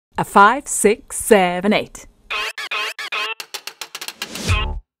A 5, 6, 7, 8.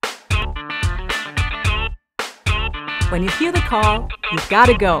 When you hear the call, you've got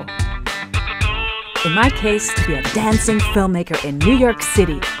to go. In my case, to be a dancing filmmaker in New York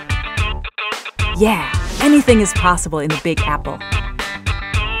City. Yeah, anything is possible in the Big Apple.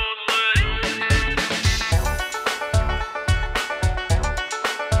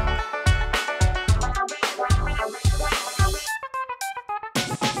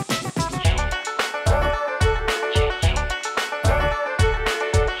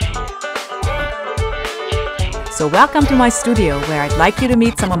 So welcome to my studio, where I'd like you to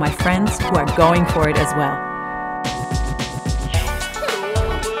meet some of my friends who are going for it as well.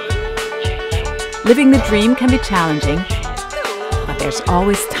 Living the dream can be challenging, but there's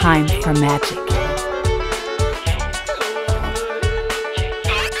always time for magic.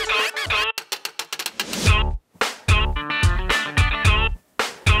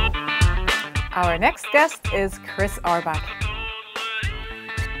 Our next guest is Chris Orbach.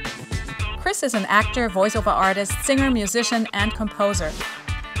 Chris is an actor, voiceover artist, singer, musician, and composer.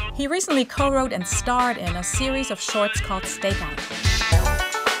 He recently co-wrote and starred in a series of shorts called Stakeout.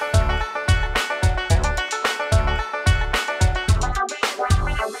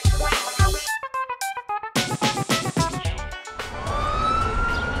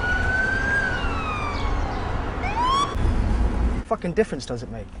 What fucking difference does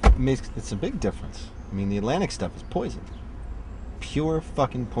it make? It's a big difference. I mean, the Atlantic stuff is poison. Pure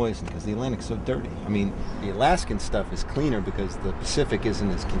fucking poison, because the Atlantic's so dirty. I mean, the Alaskan stuff is cleaner because the Pacific isn't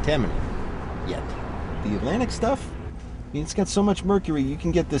as contaminated yet. The Atlantic stuff, I mean, it's got so much mercury, you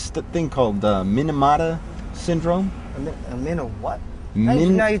can get this thing called Minamata syndrome. A min of what? Now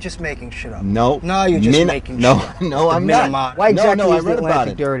you're just making shit up. No. No, you're just making shit up. No, I'm not. Why exactly I is the read about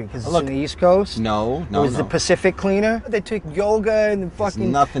Atlantic it. dirty? Because it's in the East Coast? No. Is the Pacific cleaner? They took yoga and fucking... It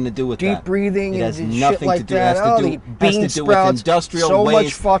has nothing to do with deep that. breathing it has and nothing shit like to do. that. It has to do with industrial so waste,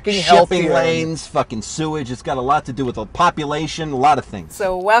 much fucking shipping healthier. lanes, fucking sewage. It's got a lot to do with the population, a lot of things.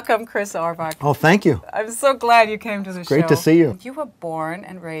 So welcome, Chris Orbach. Oh, thank you. I'm so glad you came to the show. Great to see you. You were born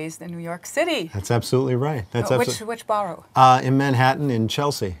and raised in New York City. That's absolutely right. Which borough? In Manhattan, in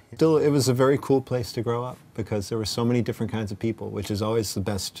Chelsea. Still, it was a very cool place to grow up because there were so many different kinds of people, which is always the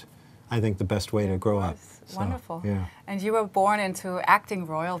best, I think, the best way to grow up. So, wonderful. Yeah. And you were born into acting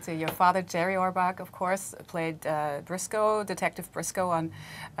royalty. Your father, Jerry Orbach, of course, played Briscoe, Detective Briscoe on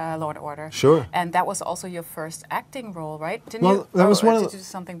Law and Order. Sure. And that was also your first acting role, right? Did you do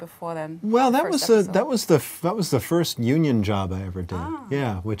something before then? Well, that was the first union job I ever did. Ah.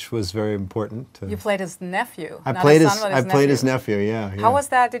 Yeah, which was very important. You played his nephew. I played his nephew. Yeah. How was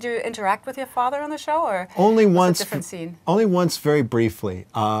that? Did you interact with your father on the show, or only once? A different scene. Only once, very briefly,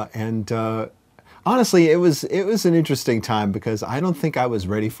 honestly, it was an interesting time because I don't think I was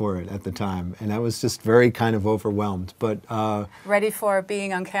ready for it at the time, and I was just very kind of overwhelmed. But ready for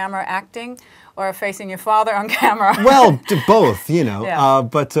being on camera acting, or facing your father on camera? Well, both, you know. Yeah.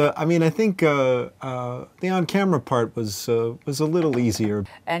 But I mean, I think the on-camera part was a little easier.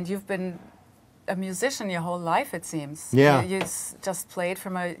 And you've been a musician your whole life, it seems. Yeah. You just played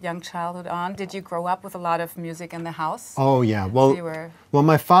from a young childhood on. Did you grow up with a lot of music in the house? Oh, yeah. Well,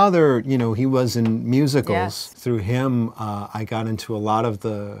 my father, you know, he was in musicals. Yes. Through him, I got into a lot of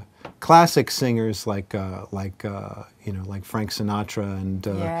the classic singers like Frank Sinatra and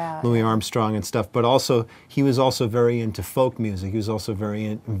Louis Armstrong and stuff. But also, he was also very into folk music. He was also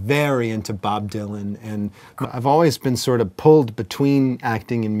very into Bob Dylan. And I've always been sort of pulled between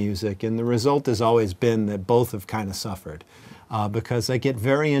acting and music. And the result has always been that both have kind of suffered. Because I get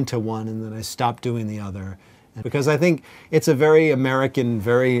very into one and then I stop doing the other. Because I think it's a very American,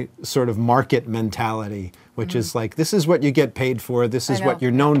 very sort of market mentality, which is like, this is what you get paid for, this is what you're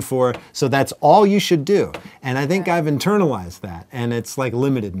known for, so that's all you should do. And I think I've internalized that, and it's like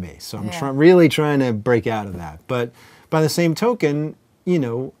limited me. So I'm really trying to break out of that. But by the same token, you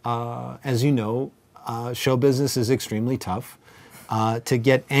know, as you know, show business is extremely tough. To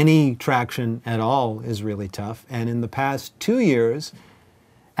get any traction at all is really tough. And in the past 2 years,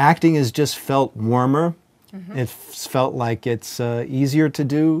 acting has just felt warmer. Mm-hmm. It felt like it's easier to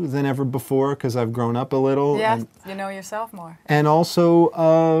do than ever before because I've grown up a little. Yeah, you know yourself more. And also,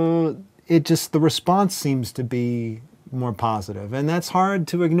 the response seems to be more positive, and that's hard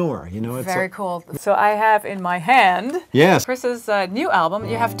to ignore. You know, it's very cool. So I have in my hand Chris's new album.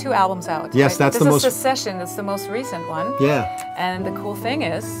 You have 2 albums out. Yes, right? that's the most. This is Secession. That's the most recent one. Yeah. And the cool thing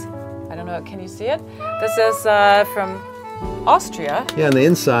is, I don't know. Can you see it? This is from Austria. Yeah, on the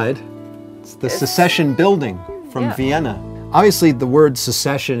inside. The Secession building from Vienna. Obviously, the word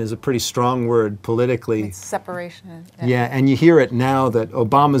secession is a pretty strong word politically. It's separation. Yeah, and you hear it now that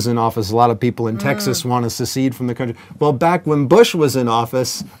Obama's in office. A lot of people in Texas want to secede from the country. Well, back when Bush was in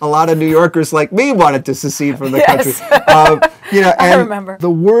office, a lot of New Yorkers like me wanted to secede from the country. You know, I and remember. the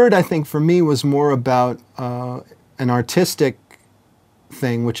word, I think, for me was more about an artistic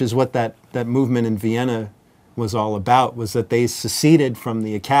thing, which is what that movement in Vienna was all about, was that they seceded from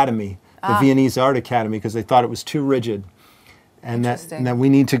the academy, the Viennese Art Academy, because they thought it was too rigid. And that we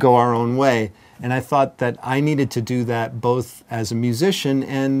need to go our own way. And I thought that I needed to do that both as a musician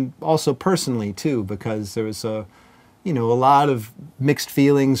and also personally too, because there was a lot of mixed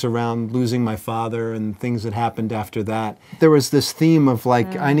feelings around losing my father and things that happened after that. There was this theme of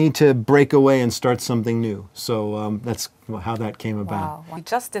like, I need to break away and start something new. So that's how that came about. Wow. We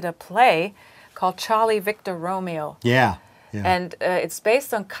just did a play called Charlie Victor Romeo. Yeah. And it's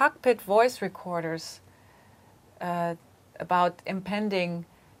based on cockpit voice recorders about impending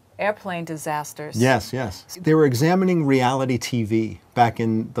airplane disasters. Yes. They were examining reality TV back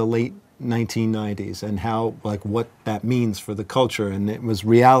in the late 1990s and how, like, what that means for the culture. And it was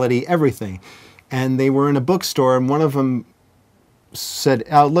reality everything. And they were in a bookstore, and one of them said,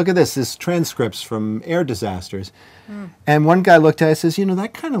 oh, look at this transcripts from air disasters. And one guy looked at it and says, you know,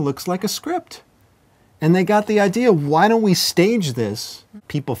 that kind of looks like a script. And they got the idea, why don't we stage this?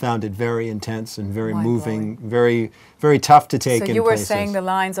 People found it very intense and very moving, very, very tough to take in places. So you were saying the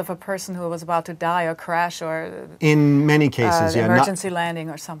lines of a person who was about to die or crash or... In many cases, yeah. Emergency landing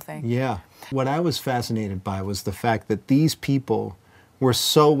or something. Yeah. What I was fascinated by was the fact that these people were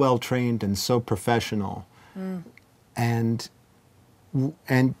so well trained and so professional. And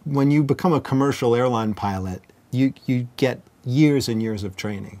when you become a commercial airline pilot, you get years and years of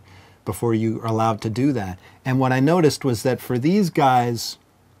training before you are allowed to do that. And what I noticed was that for these guys,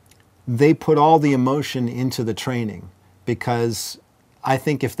 they put all the emotion into the training, because I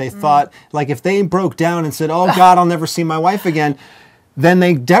think if they thought, like if they broke down and said, oh God, I'll never see my wife again, then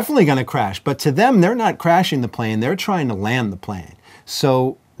they're definitely going to crash. But to them, they're not crashing the plane, they're trying to land the plane.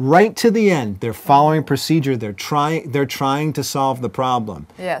 So right to the end, they're following procedure, they're trying to solve the problem.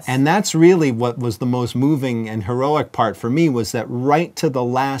 Yes. And that's really what was the most moving and heroic part for me, was that right to the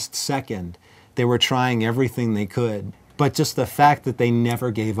last second, they were trying everything they could. But just the fact that they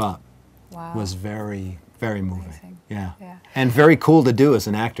never gave up was very, very moving. Amazing. Yeah. And very cool to do as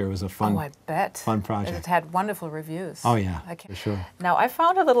an actor. It was a fun, I bet. fun project. It had wonderful reviews. Oh yeah, for sure. Now I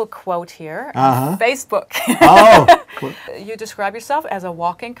found a little quote here on Facebook. Oh. You describe yourself as a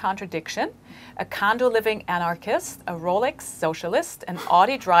walking contradiction, a condo-living anarchist, a Rolex socialist, an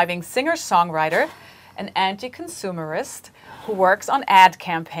Audi-driving singer-songwriter, an anti-consumerist who works on ad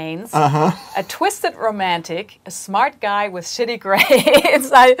campaigns, a twisted romantic, a smart guy with shitty grades.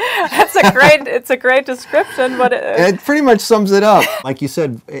 It's a great description, but it pretty much sums it up. Like you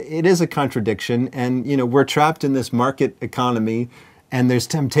said, it is a contradiction, and you know, we're trapped in this market economy, and there's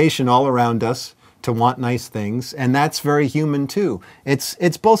temptation all around us to want nice things, and that's very human too.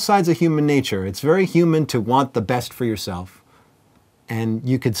 It's both sides of human nature. It's very human to want the best for yourself, and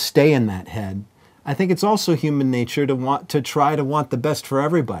you could stay in that head. I think it's also human nature to try to want the best for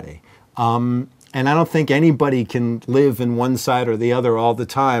everybody. And I don't think anybody can live in one side or the other all the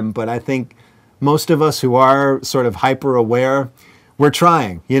time, but I think most of us who are sort of hyper aware, we're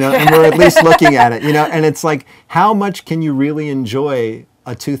trying, you know, and we're at least looking at it, you know, and it's like, how much can you really enjoy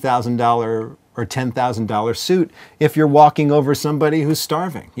a $2,000 or $10,000 suit if you're walking over somebody who's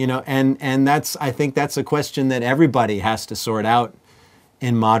starving, you know, and I think that's a question that everybody has to sort out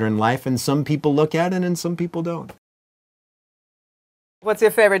in modern life, and some people look at it and some people don't. What's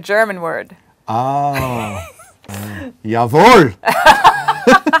your favorite German word? Oh, jawohl.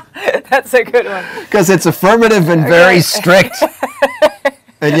 That's a good one. Because it's affirmative and very strict,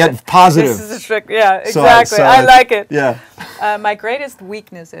 and yet positive. This is strict, yeah, exactly. So I like it. Yeah. My greatest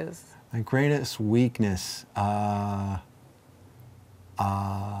weakness is? My greatest weakness,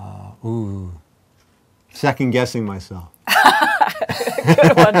 second guessing myself.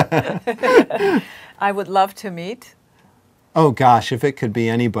 Good one. I would love to meet. Oh gosh, if it could be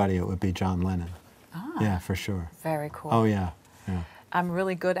anybody, it would be John Lennon. Yeah, for sure. Very cool. Oh yeah. I'm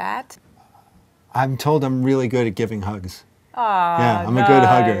really good at? I'm told I'm really good at giving hugs. Yeah, I'm a good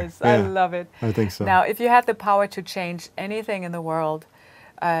hugger. Yeah. I love it. I think so. Now, if you had the power to change anything in the world,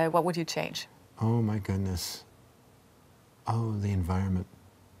 what would you change? Oh my goodness. Oh, the environment.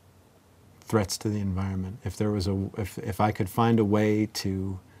 Threats to the environment. If there was if I could find a way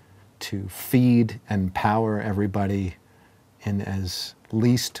to feed and power everybody in as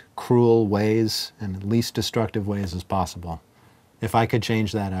least cruel ways and least destructive ways as possible. If I could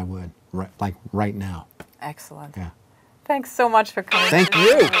change that, I would. Right now. Excellent. Yeah. Thanks so much for coming. Thank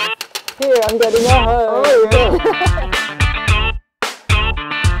you. Here, I'm getting a hug. Oh, yeah.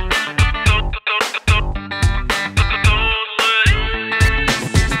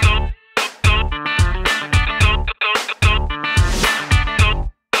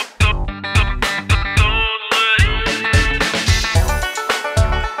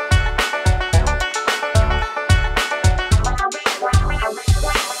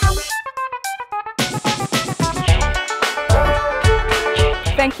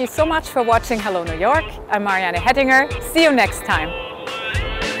 Thank you so much for watching Hello New York. I'm Marianne Hettinger. See you next time.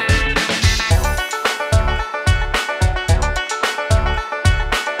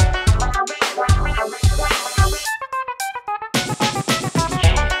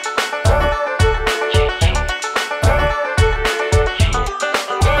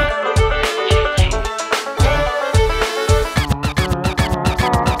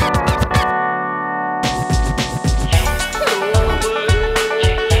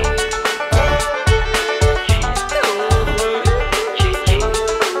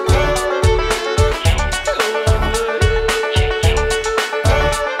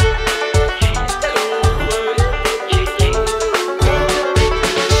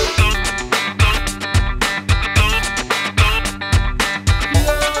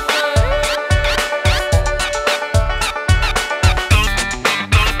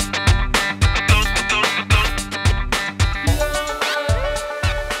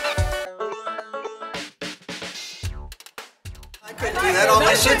 That all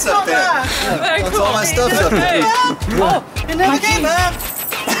my shit's up there. That's all my stuff's up there. Oh, he never came back.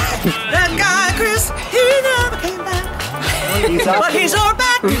 That guy, Chris, he never came back. But he's all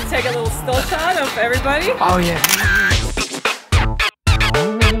back. Take a little still shot of everybody. Oh, yeah.